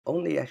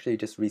only actually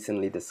just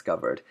recently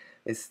discovered,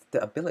 is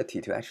the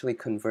ability to actually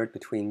convert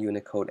between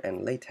Unicode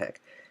and LaTeX.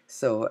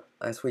 So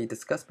as we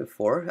discussed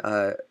before,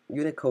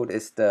 Unicode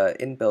is the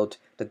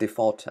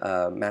default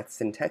math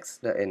syntax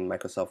in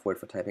Microsoft Word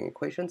for typing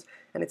equations,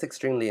 and it's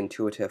extremely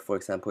intuitive. For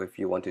example, if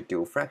you want to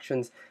do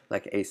fractions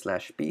like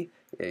a/b,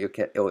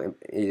 it will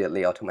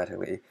immediately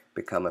automatically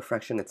become a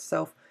fraction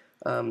itself.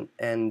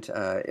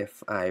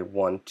 If I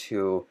want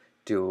to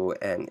do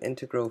an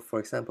integral, for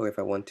example, if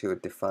I want to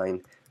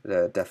define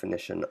the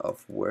definition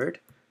of work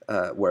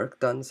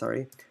done,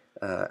 sorry,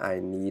 I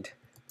need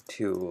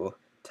to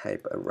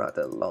type a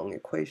rather long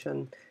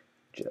equation,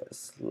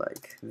 just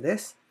like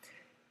this.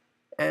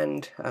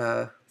 And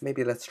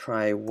maybe let's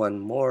try one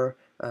more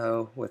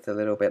with a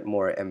little bit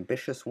more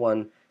ambitious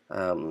one.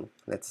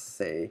 Let's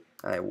say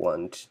I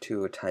want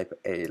to type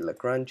a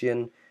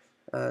Lagrangian.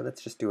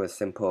 Let's just do a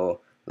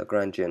simple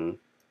Lagrangian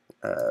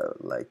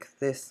like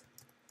this.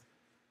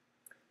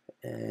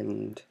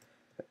 And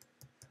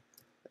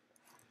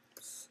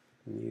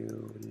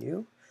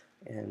mu,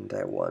 and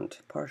I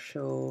want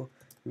partial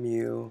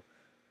mu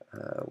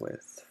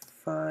with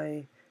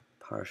phi,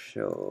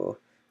 partial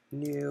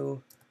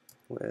nu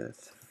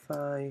with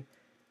phi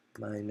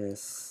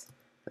minus,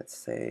 let's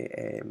say,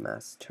 a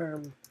mass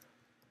term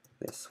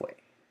this way.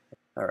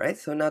 Alright,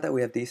 so now that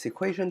we have these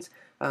equations,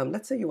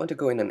 let's say you want to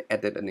go in and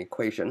edit an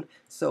equation.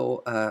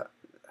 So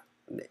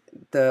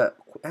the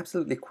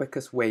absolutely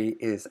quickest way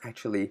is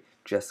actually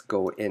just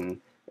go into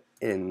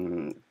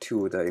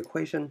the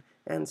equation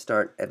and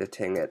start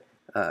editing it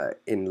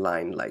in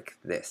line like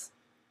this.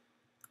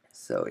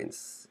 So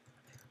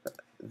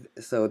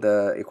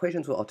the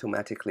equations will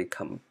automatically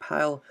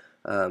compile,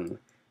 for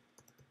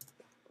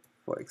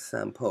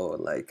example,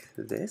 like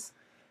this.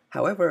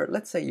 However,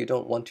 let's say you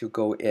don't want to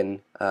go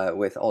in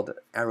with all the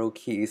arrow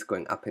keys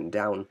going up and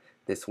down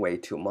this way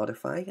to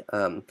modify.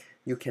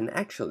 You can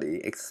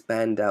actually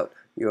expand out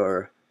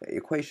your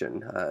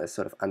equation,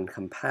 sort of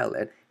uncompile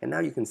it, and now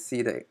you can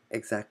see the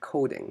exact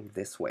coding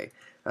this way.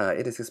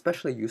 It is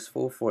especially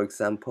useful, for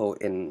example,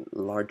 in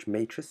large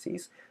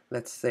matrices.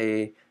 Let's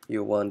say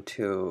you want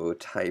to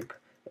type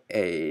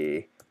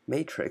a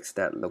matrix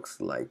that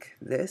looks like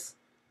this.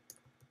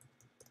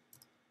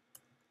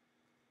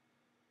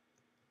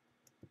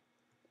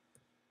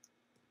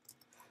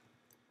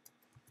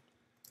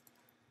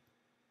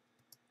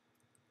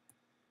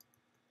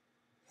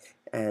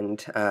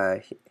 And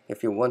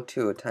if you want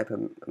to type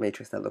a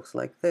matrix that looks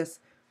like this,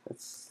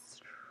 let's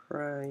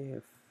try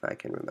if I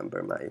can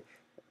remember my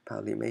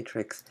Pauli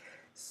matrix.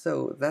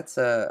 So that's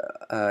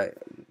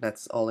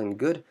all in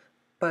good.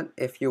 But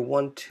if you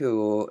want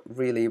to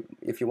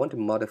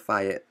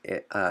modify it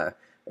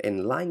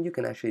in line, you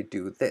can actually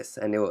do this,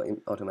 and it will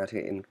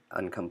automatically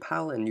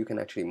uncompile, and you can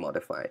actually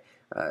modify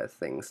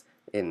things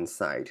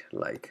inside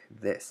like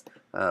this.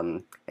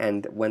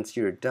 And once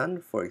you're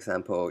done, for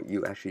example,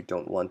 you actually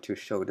don't want to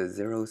show the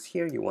zeros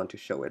here, you want to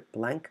show it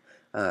blank,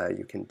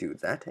 you can do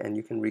that, and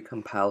you can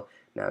recompile.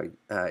 Now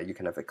you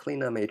can have a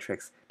cleaner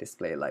matrix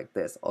display like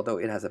this. Although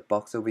it has a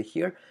box over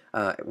here,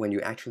 when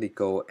you actually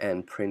go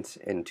and print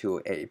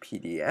into a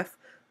PDF,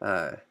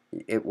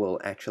 it will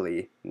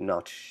actually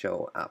not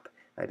show up.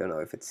 I don't know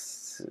if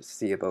it's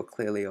seeable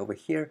clearly over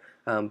here,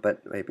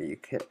 but maybe you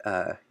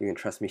can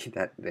trust me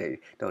that they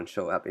don't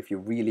show up. If you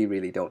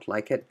really don't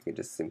like it, you can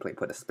just simply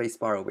put a space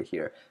bar over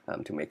here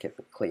to make it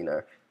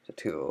cleaner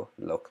to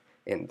look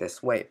in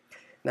this way.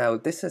 Now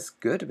this is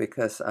good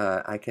because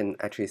I can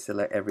actually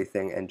select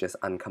everything and just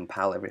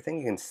uncompile everything.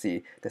 You can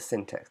see the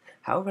syntax.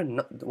 However,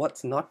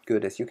 what's not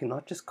good is you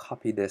cannot just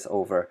copy this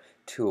over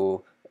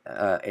to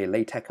a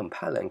LaTeX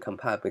compiler and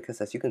compile, because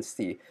as you can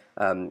see,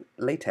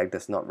 LaTeX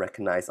does not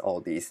recognize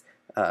all these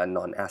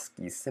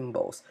non-ASCII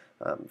symbols.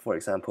 For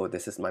example,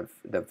 this is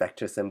the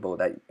vector symbol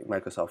that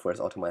Microsoft Word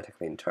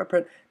automatically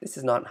interpret. This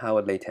is not how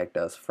LaTeX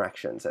does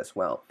fractions as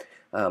well.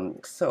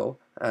 So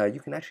you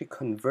can actually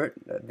convert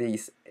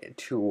these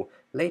to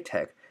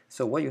LaTeX.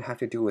 So what you have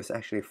to do is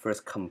actually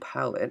first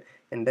compile it,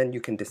 and then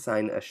you can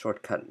design a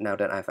shortcut now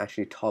that I've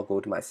actually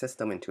toggled my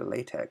system into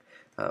LaTeX.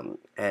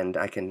 And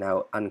I can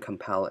now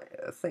uncompile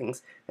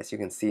things. As you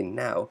can see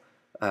now,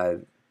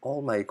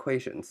 all my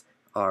equations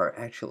are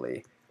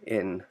actually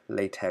in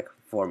LaTeX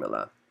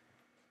formula.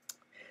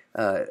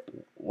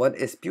 What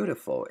is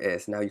beautiful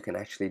is now you can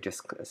actually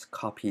just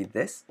copy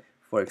this.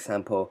 For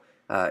example,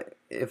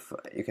 if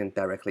you can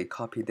directly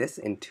copy this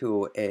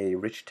into a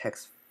rich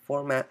text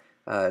format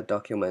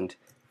document,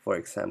 for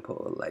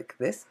example, like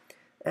this.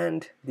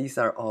 And these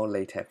are all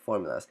LaTeX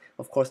formulas.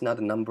 Of course, now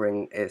the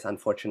numbering is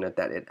unfortunate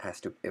that it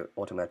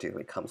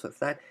automatically comes with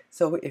that.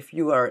 So if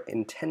you are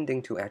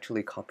intending to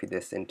actually copy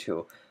this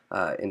into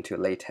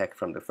LaTeX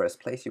from the first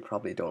place, you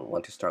probably don't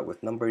want to start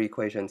with number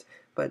equations,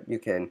 but you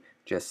can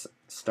just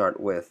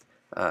start with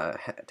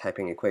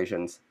typing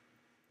equations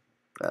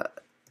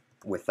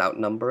without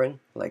numbering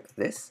like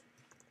this.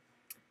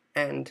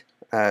 And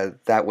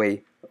that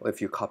way, if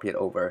you copy it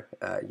over,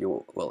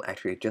 you will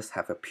actually just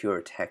have a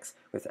pure text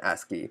with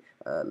ASCII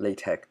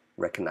LaTeX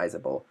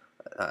recognizable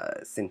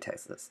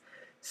syntaxes.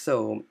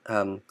 So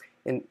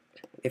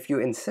if you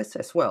insist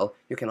as well,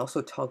 you can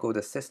also toggle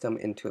the system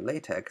into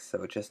LaTeX.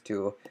 So just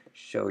to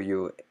show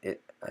you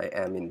I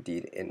am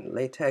indeed in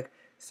LaTeX.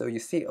 So you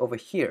see over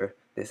here,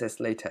 this is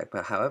LaTeX,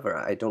 but however,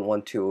 I don't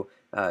want to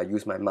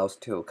use my mouse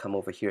to come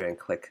over here and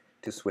click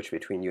to switch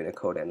between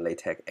Unicode and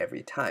LaTeX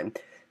every time.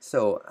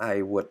 So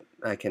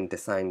I can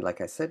design, like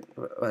I said,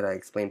 what I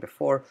explained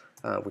before,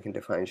 we can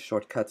define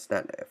shortcuts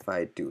that if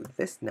I do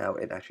this now,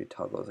 it actually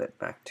toggles it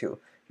back to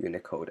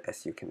Unicode,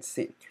 as you can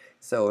see.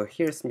 So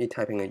here's me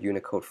typing a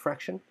Unicode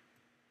fraction,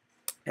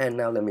 and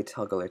now let me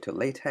toggle it to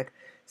LaTeX.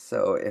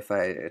 So if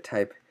I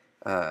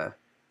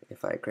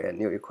create a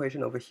new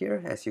equation over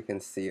here, as you can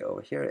see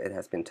over here, it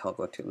has been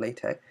toggled to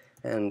LaTeX,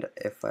 and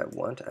if I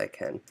want, I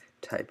can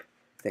type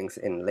things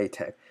in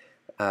LaTeX.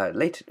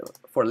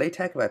 For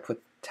LaTeX, if I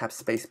tap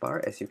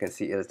spacebar, as you can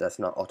see, it does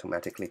not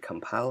automatically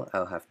compile.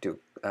 I'll have to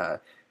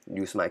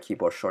use my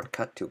keyboard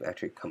shortcut to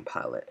actually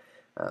compile it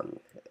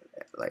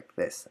like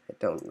this. I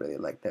don't really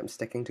like them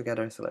sticking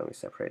together, so let me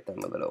separate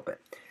them a little bit.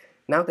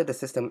 Now that the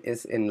system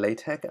is in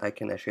LaTeX, I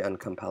can actually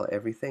uncompile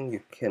everything.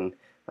 You can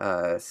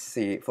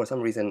see, for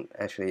some reason,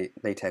 actually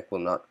LaTeX will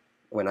not,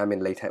 when I'm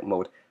in LaTeX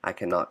mode, I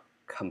cannot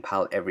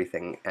compile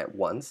everything at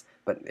once,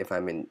 but if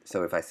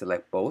I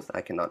select both,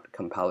 I cannot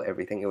compile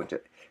everything. It would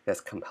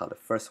just compile the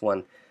first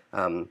one.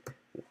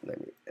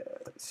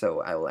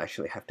 So I will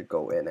actually have to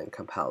go in and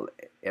compile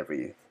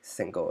every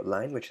single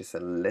line, which is a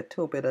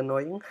little bit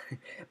annoying.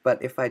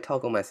 But if I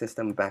toggle my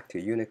system back to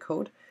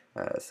Unicode,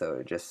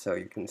 so just so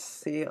you can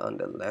see on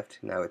the left,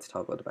 now it's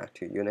toggled back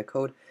to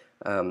Unicode.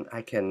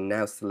 I can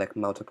now select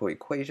multiple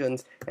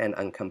equations and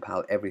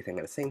uncompile everything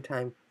at the same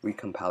time,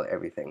 recompile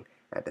everything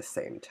at the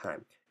same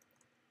time.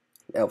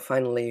 Now,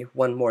 finally,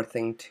 one more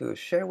thing to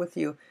share with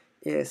you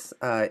is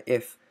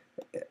if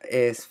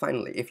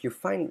you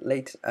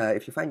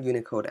find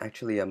Unicode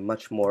actually a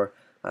much more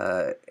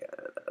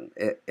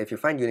if you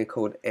find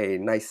Unicode a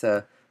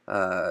nicer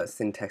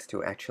syntax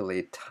to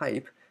actually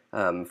type.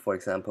 For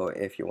example,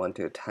 if you want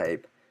to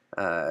type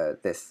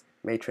this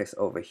matrix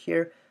over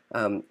here,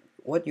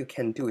 what you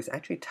can do is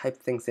actually type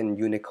things in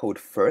Unicode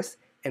first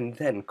and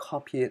then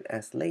copy it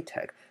as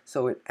LaTeX.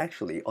 So it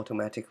actually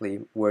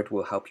automatically, Word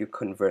will help you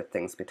convert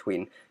things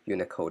between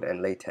Unicode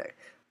and LaTeX.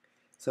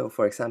 So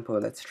for example,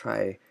 let's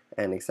try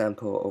an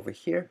example over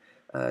here.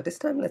 This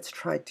time let's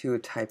try to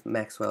type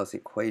Maxwell's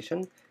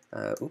equation.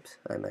 Oops,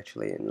 I'm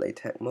actually in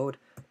LaTeX mode.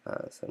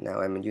 So now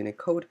I'm in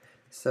Unicode.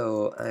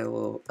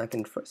 So I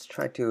can first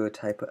try to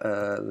type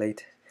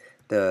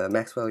the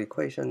Maxwell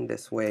equation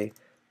this way,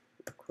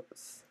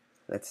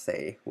 let's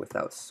say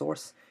without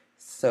source.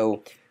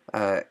 So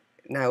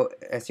now,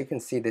 as you can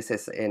see, this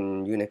is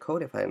in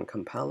Unicode if I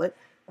uncompile it.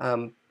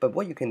 But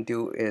what you can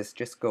do is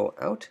just go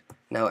out.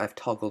 Now I've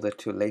toggled it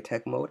to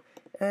LaTeX mode,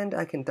 and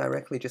I can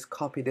directly just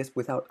copy this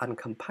without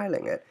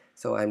uncompiling it.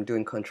 So I'm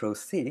doing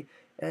Control-C,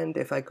 and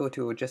if I go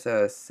to just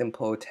a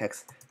simple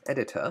text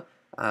editor,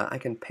 I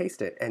can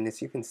paste it, and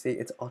as you can see,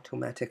 it's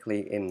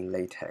automatically in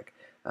LaTeX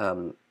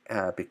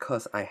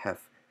because I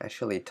have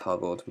actually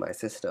toggled my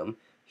system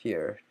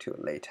here to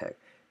LaTeX.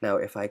 Now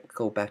if I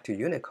go back to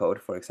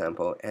Unicode, for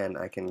example, and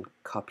I can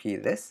copy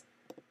this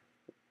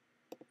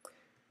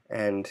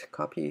and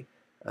copy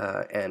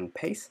and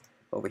paste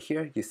over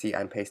here, you see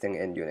I'm pasting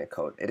in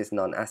Unicode. It is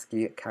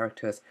non-ASCII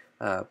characters,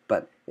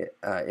 but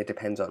it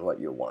depends on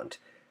what you want.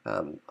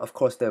 Of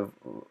course, the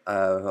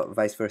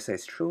vice versa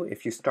is true.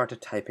 If you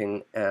started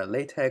typing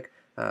LaTeX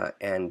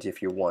and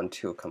if you want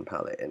to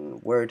compile it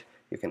in Word,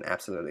 you can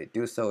absolutely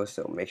do so.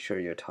 So make sure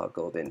you're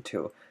toggled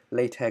into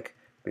LaTeX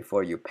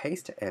before you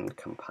paste and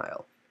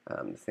compile.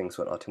 Things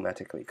will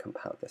automatically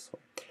compile this way.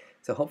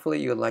 So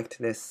hopefully you liked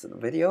this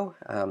video.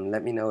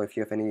 Let me know if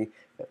you have any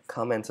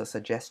comments or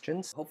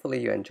suggestions.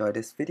 Hopefully you enjoyed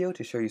this video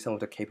to show you some of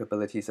the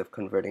capabilities of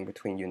converting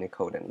between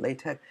Unicode and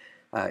LaTeX.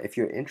 If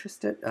you're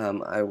interested,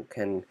 I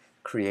can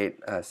create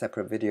a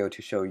separate video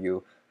to show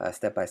you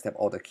step by step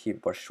all the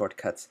keyboard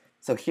shortcuts.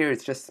 So here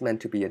it's just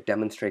meant to be a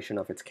demonstration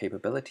of its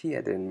capability.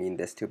 I didn't mean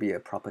this to be a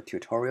proper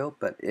tutorial,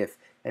 but if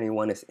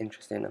anyone is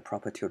interested in a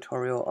proper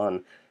tutorial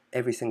on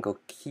every single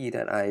key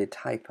that I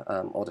type,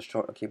 or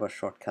the keyboard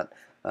shortcut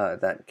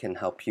that can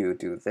help you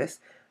do this,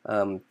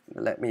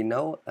 let me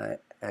know.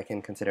 I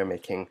can consider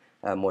making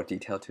a more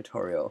detailed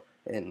tutorial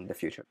in the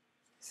future.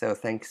 So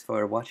thanks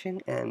for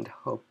watching, and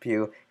hope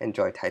you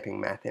enjoy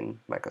typing math in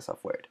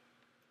Microsoft Word.